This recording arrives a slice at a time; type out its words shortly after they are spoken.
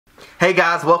Hey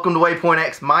guys, welcome to Waypoint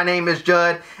X. My name is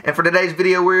Judd, and for today's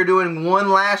video we're doing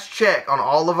one last check on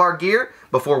all of our gear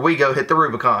before we go hit the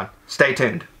Rubicon. Stay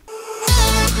tuned.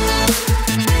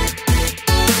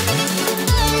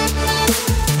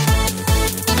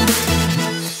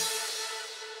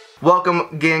 Welcome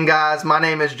again guys, my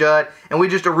name is Judd, and we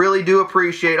just really do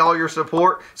appreciate all your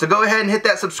support. So go ahead and hit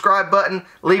that subscribe button,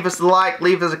 leave us a like,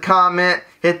 leave us a comment,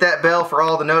 hit that bell for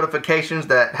all the notifications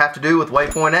that have to do with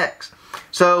Waypoint X.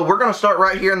 So we're going to start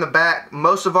right here in the back.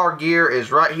 Most of our gear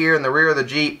is right here in the rear of the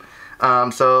Jeep.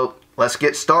 So let's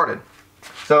get started.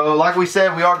 So like we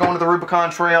said, we are going to the Rubicon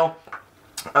Trail.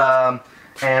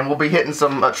 And we'll be hitting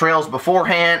some trails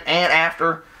beforehand and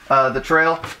after the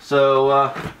trail.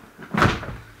 So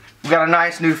we got a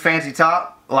nice new fancy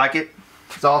top. Like it.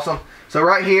 It's awesome. So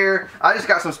right here, I just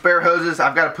got some spare hoses.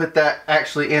 I've got to put that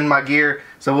actually in my gear.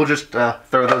 So we'll just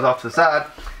throw those off to the side.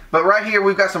 But right here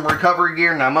we've got some recovery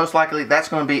gear. Now most likely that's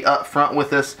going to be up front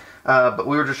with us, but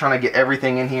we were just trying to get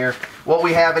everything in here. What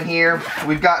we have in here,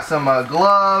 we've got some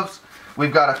gloves,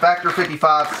 we've got a Factor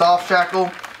 55 soft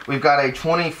shackle, we've got a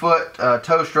 20-foot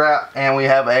toe strap, and we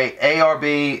have a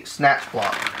ARB snatch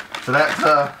block. So that's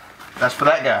for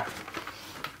that guy.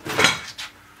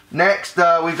 Next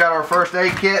we've got our first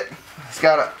aid kit. It's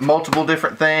got multiple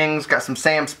different things, got some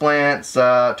SAM splints,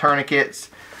 tourniquets,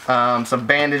 some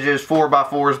bandages,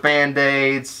 4x4s,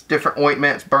 band-aids, different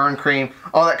ointments, burn cream,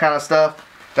 all that kind of stuff.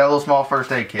 Got a little small first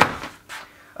aid kit.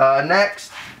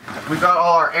 Next, we've got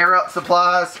all our air up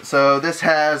supplies. So this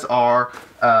has our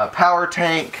power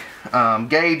tank,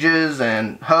 gauges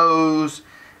and hose,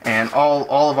 and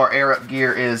all of our air up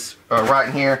gear is right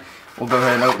in here. We'll go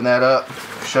ahead and open that up,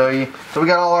 show you. So we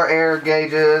got all our air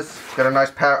gauges, got a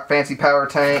nice fancy power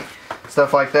tank,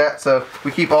 stuff like that. So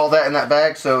we keep all that in that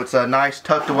bag so it's nice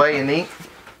tucked away and neat.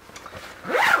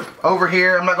 Over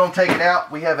here, I'm not going to take it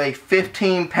out, we have a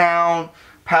 15-pound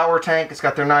power tank. It's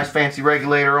got their nice fancy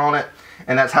regulator on it,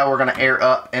 and that's how we're going to air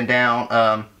up and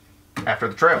down after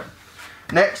the trail.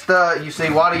 Next, you see,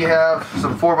 why do you have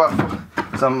some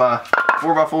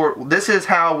 4x4? This is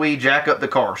how we jack up the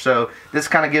car. So this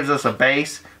kind of gives us a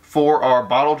base for our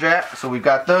bottle jack. So we've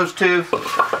got those two.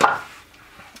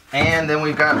 And then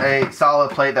we've got a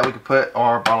solid plate that we could put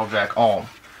our bottle jack on.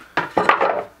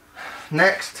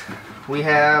 Next, we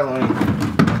have,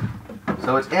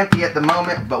 so it's empty at the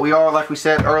moment, but we are, like we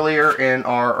said earlier in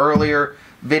our earlier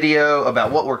video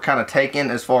about what we're kind of taking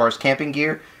as far as camping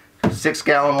gear.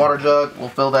 6-gallon water jug, we'll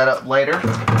fill that up later.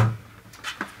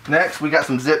 Next, we got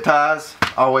some zip ties.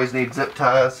 Always need zip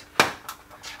ties.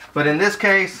 But in this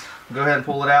case, go ahead and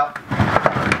pull it out.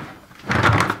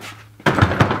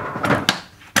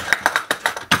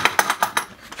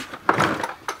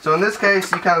 So in this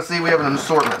case, you kind of see we have an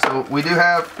assortment. So we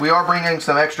are bringing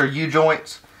some extra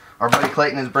U-joints. Our buddy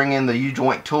Clayton is bringing the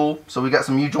U-joint tool. So we got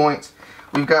some U-joints.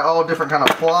 We've got all different kind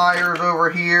of pliers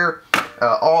over here.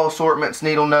 All assortments,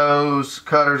 needle nose,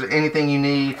 cutters, anything you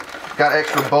need. Got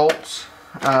extra bolts.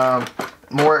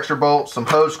 More extra bolts, some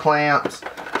hose clamps.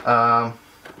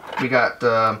 We got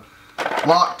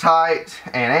Loctite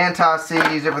and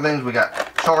anti-seize, everything. We got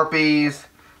Sharpies,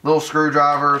 little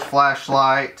screwdrivers,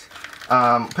 flashlight.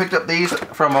 Picked up these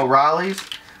from O'Reilly's.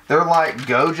 They're like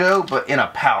Gojo, but in a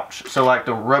pouch. So like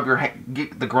to rub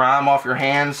get the grime off your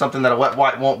hands, something that a wet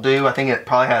wipe won't do. I think it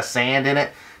probably has sand in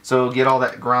it, so it'll get all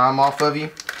that grime off of you.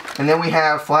 And then we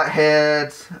have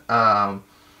flatheads, all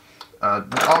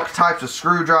types of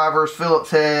screwdrivers,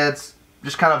 Phillips heads,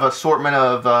 just kind of assortment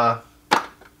of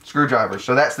screwdrivers.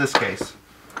 So that's this case.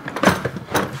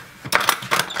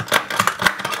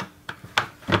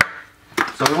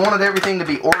 So we wanted everything to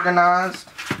be organized.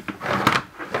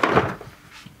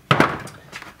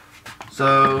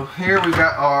 So here we've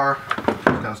got our,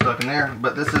 kind of stuck in there,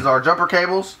 but this is our jumper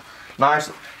cables, nice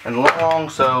and long,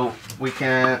 so we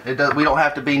don't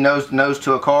have to be nose to nose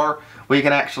to a car. We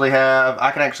can actually I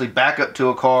can actually back up to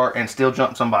a car and still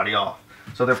jump somebody off.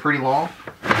 So they're pretty long.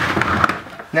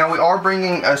 Now we are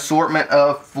bringing an assortment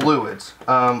of fluids.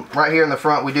 Right here in the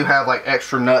front we do have like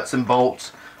extra nuts and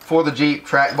bolts for the Jeep,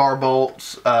 track bar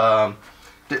bolts, all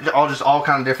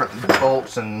kind of different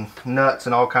bolts and nuts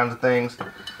and all kinds of things.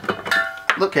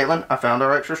 Look, Caitlin, I found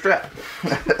our extra strap.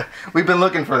 We've been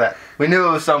looking for that. We knew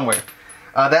it was somewhere.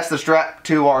 That's the strap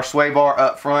to our sway bar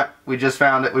up front. We just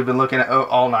found it. We've been looking at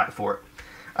all night for it.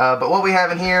 But what we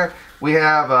have in here, we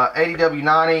have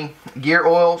 80W90 gear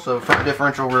oil. So front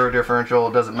differential, rear differential.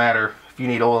 It doesn't matter if you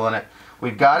need oil in it.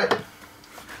 We've got it.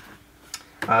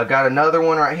 Got another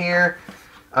one right here.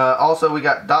 Also, we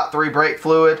got .3 brake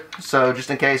fluid. So just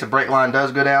in case a brake line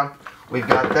does go down, we've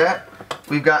got that.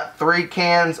 We've got 3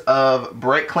 cans of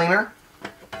brake cleaner.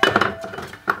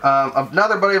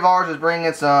 Another buddy of ours is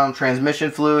bringing some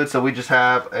transmission fluid, so we just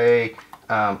have a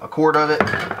quart of it.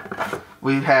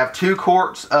 We have 2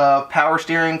 quarts of power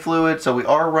steering fluid, so we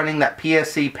are running that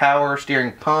PSC power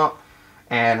steering pump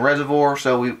and reservoir,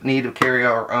 so we need to carry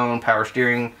our own power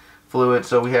steering fluid,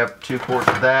 so we have 2 quarts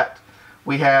of that.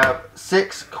 We have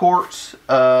 6 quarts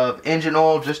of engine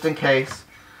oil just in case.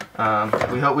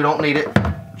 We hope we don't need it,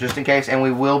 just in case, and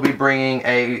we will be bringing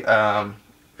a, I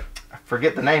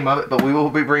forget the name of it, but we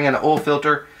will be bringing an oil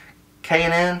filter,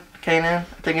 K&N, I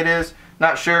think it is,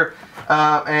 not sure.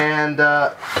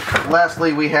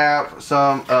 Lastly, we have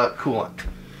some coolant.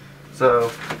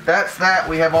 So that's that.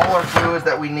 We have all our fluids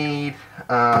that we need.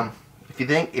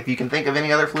 If you can think of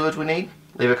any other fluids we need,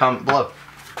 leave a comment below.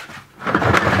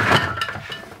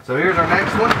 So here's our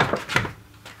next one.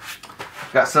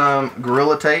 Got some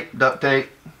Gorilla Tape, duct tape,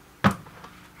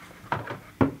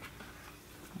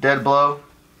 dead blow,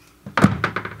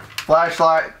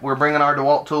 flashlight. We're bringing our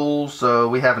DeWalt tools, so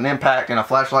we have an impact and a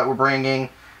flashlight we're bringing,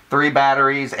 3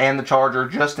 batteries and the charger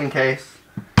just in case.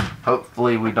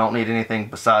 Hopefully we don't need anything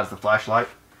besides the flashlight.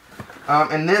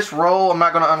 In this roll, I'm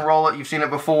not going to unroll it, you've seen it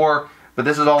before, but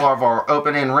this is all of our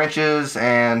open-end wrenches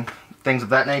and things of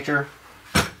that nature.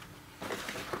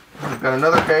 We've got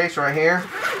another case right here.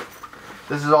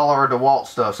 This is all of our DeWalt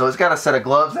stuff. So it's got a set of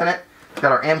gloves in it, it's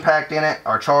got our impact in it,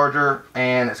 our charger,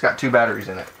 and it's got 2 batteries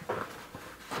in it.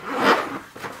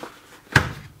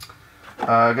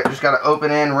 Just got an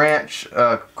open-end wrench,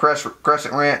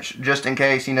 crescent wrench, just in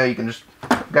case. You know, you can just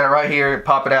got it right here,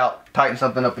 pop it out, tighten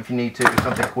something up if you need to,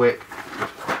 something quick.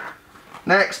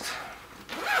 Next,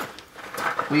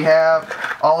 we have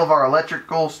all of our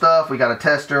electrical stuff. We got a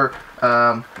tester.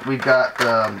 We've got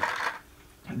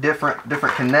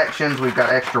different connections. We've got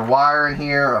extra wire in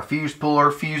here, a fuse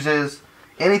puller, fuses,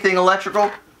 anything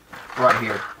electrical, right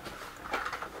here.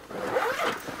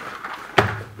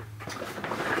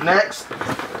 Next,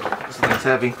 this thing's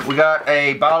heavy. We got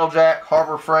a bottle jack,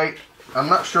 Harbor Freight. I'm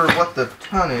not sure what the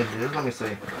tonnage is. Let me see.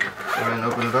 Go ahead and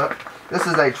open it up. This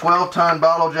is a 12-ton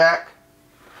bottle jack.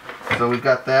 So we've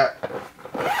got that.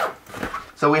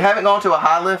 So we haven't gone to a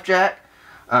high lift jack,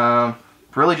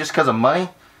 really just because of money,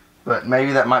 but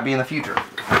maybe that might be in the future.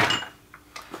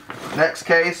 Next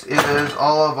case is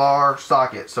all of our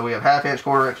sockets. So we have 1/2 inch,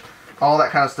 1/4 inch, all that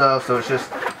kind of stuff. So it's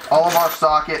just all of our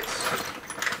sockets.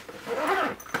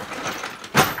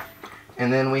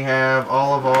 And then we have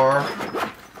all of our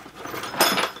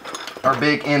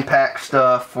big impact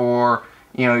stuff for,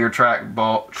 you know, your track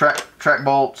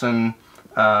bolts and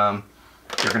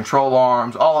your control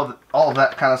arms, all of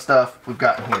that kind of stuff we've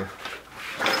got in here.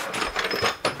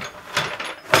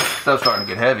 Stuff's starting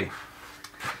to get heavy.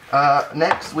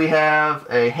 Next we have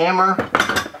a hammer,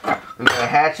 we've got a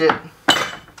hatchet,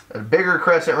 a bigger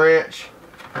crescent wrench,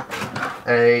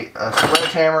 a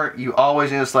sledgehammer. You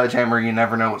always need a sledgehammer, you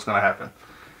never know what's going to happen.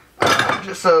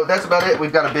 Just so that's about it.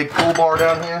 We've got a big pull bar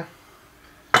down here.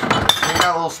 We've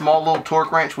got a small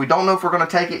torque wrench. We don't know if we're going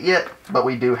to take it yet, but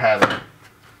we do have it.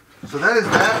 So that is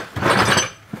that.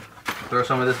 Throw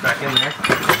some of this back in there.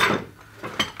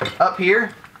 Up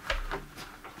here,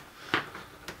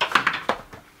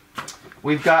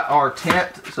 we've got our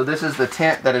tent. So this is the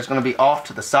tent that is going to be off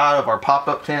to the side of our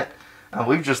pop-up tent.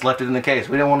 We've just left it in the case.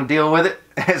 We didn't want to deal with it.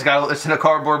 It's in a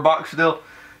cardboard box still.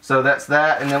 So that's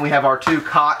that. And then we have our 2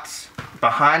 cots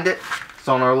behind it. It's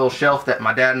on our little shelf that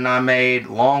my dad and I made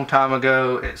a long time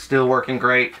ago. It's still working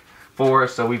great for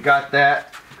us. So we've got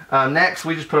that. Next,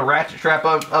 we just put a ratchet strap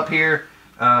up here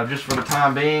just for the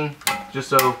time being, just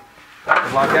so it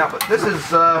can lock out. But this is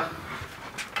the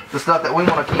stuff that we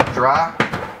want to keep dry,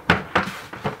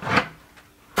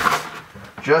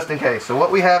 just in case. So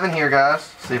what we have in here,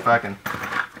 guys, see if I can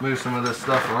move some of this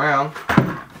stuff around.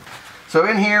 So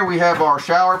in here we have our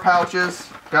shower pouches,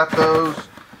 got those.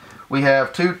 We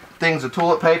have 2 things of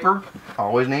toilet paper,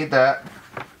 always need that.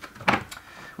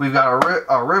 We've got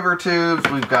our river tubes,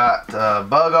 we've got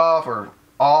bug off or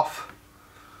off.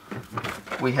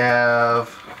 We have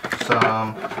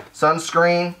some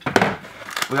sunscreen.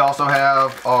 We also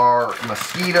have our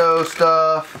mosquito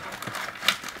stuff.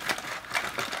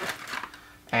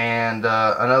 And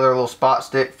another little spot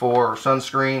stick for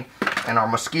sunscreen. And our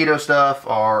mosquito stuff,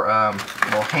 our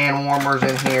little hand warmers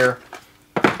in here.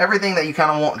 Everything that you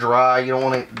kind of want dry, you don't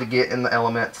want it to get in the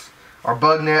elements. Our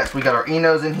bug nets, we got our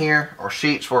Enos in here, our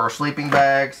sheets for our sleeping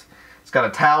bags. It's got a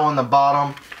towel in the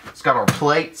bottom. It's got our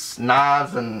plates,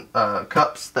 knives, and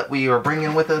cups that we are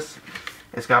bringing with us.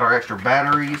 It's got our extra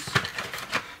batteries.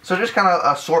 So just kind of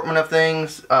assortment of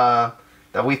things that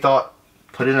we thought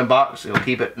put in a box. It'll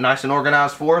keep it nice and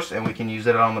organized for us, and we can use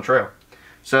it on the trail.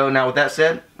 So now with that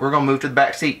said, we're going to move to the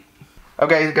back seat.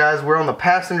 Okay guys, we're on the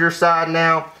passenger side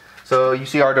now. So you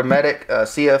see our Dometic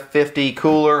CF50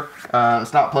 cooler.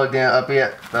 It's not plugged in up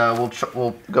yet.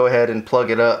 We'll go ahead and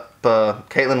plug it up.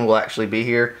 Caitlin will actually be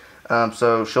here,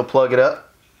 so she'll plug it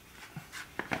up.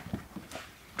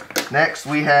 Next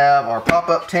we have our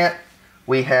pop-up tent.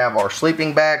 We have our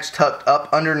sleeping bags tucked up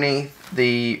underneath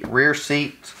the rear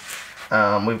seat.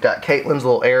 We've got Caitlin's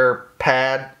little air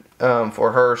pad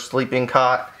for her sleeping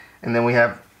cot, and then we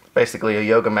have basically a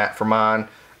yoga mat for mine.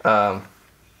 I'll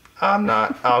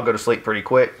go to sleep pretty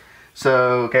quick.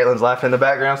 So Caitlin's laughing in the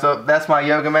background. So that's my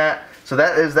yoga mat. So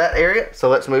that is that area. So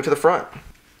let's move to the front.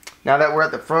 Now that we're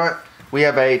at the front, we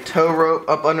have a tow rope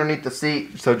up underneath the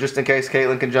seat. So just in case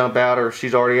Caitlin can jump out, or if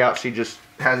she's already out, she just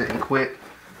has it in quick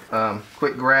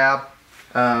grab.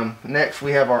 Next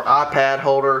we have our iPad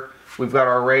holder. We've got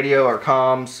our radio, our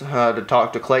comms to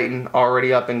talk to Clayton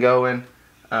already up and going.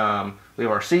 We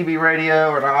have our CB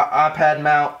radio or our iPad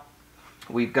mount.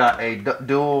 We've got a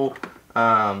dual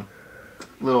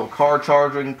little car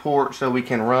charging port, so we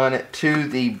can run it to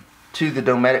the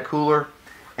Dometic cooler,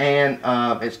 and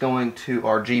it's going to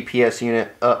our GPS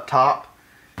unit up top.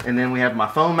 And then we have my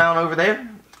phone mount over there,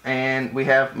 and we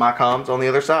have my comms on the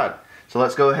other side. So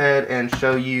let's go ahead and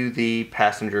show you the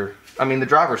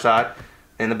driver's side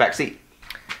in the back seat.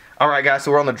 Alright guys,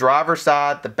 so we're on the driver's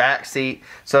side, the back seat.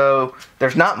 So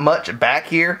there's not much back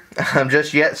here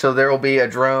just yet. So there will be a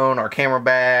drone, our camera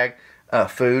bag,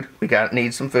 food. We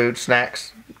need some food,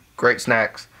 snacks, great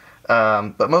snacks.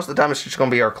 But most of the time it's just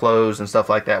going to be our clothes and stuff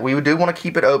like that. We do want to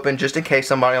keep it open just in case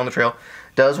somebody on the trail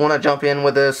does want to jump in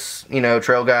with us,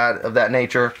 trail guide of that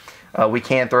nature. We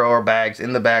can throw our bags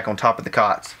in the back on top of the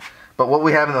cots. But what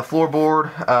we have in the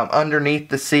floorboard, underneath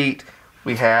the seat,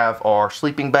 we have our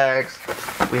sleeping bags,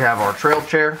 we have our trail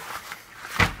chair,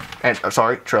 and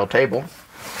trail table,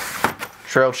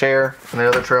 trail chair, and the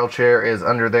other trail chair is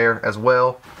under there as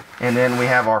well. And then we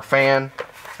have our fan,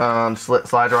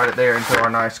 slides right there into our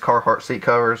nice Carhartt seat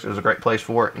covers. It was a great place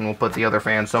for it, and we'll put the other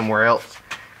fan somewhere else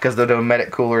because the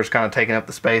Dometic cooler is kind of taking up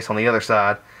the space on the other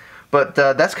side. But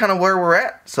that's kind of where we're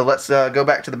at. So let's go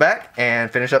back to the back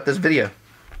and finish up this video.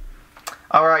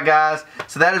 Alright guys,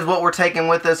 so that is what we're taking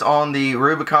with us on the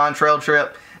Rubicon trail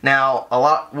trip. Now,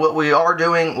 what we are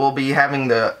doing, we'll be having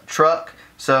the truck,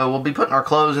 so we'll be putting our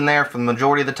clothes in there for the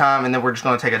majority of the time, and then we're just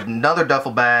going to take another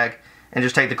duffel bag and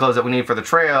just take the clothes that we need for the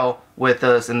trail with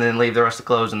us, and then leave the rest of the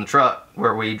clothes in the truck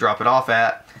where we drop it off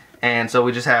at. And so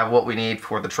we just have what we need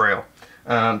for the trail.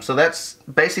 So that's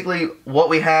basically what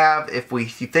we have. If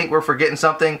you think we're forgetting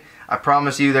something, I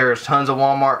promise you there's tons of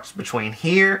Walmarts between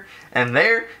here and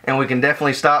there, and we can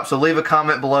definitely stop. So leave a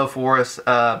comment below for us.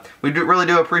 We really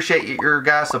do appreciate your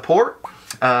guys' support.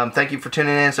 Thank you for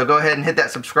tuning in. So go ahead and hit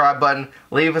that subscribe button,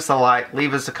 leave us a like,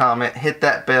 leave us a comment, hit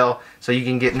that bell so you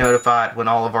can get notified when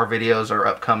all of our videos are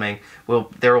upcoming.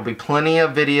 There will be plenty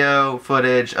of video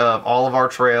footage of all of our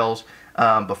trails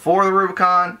before the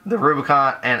Rubicon,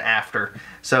 and after.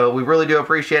 So we really do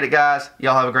appreciate it, guys.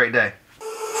 Y'all have a great day.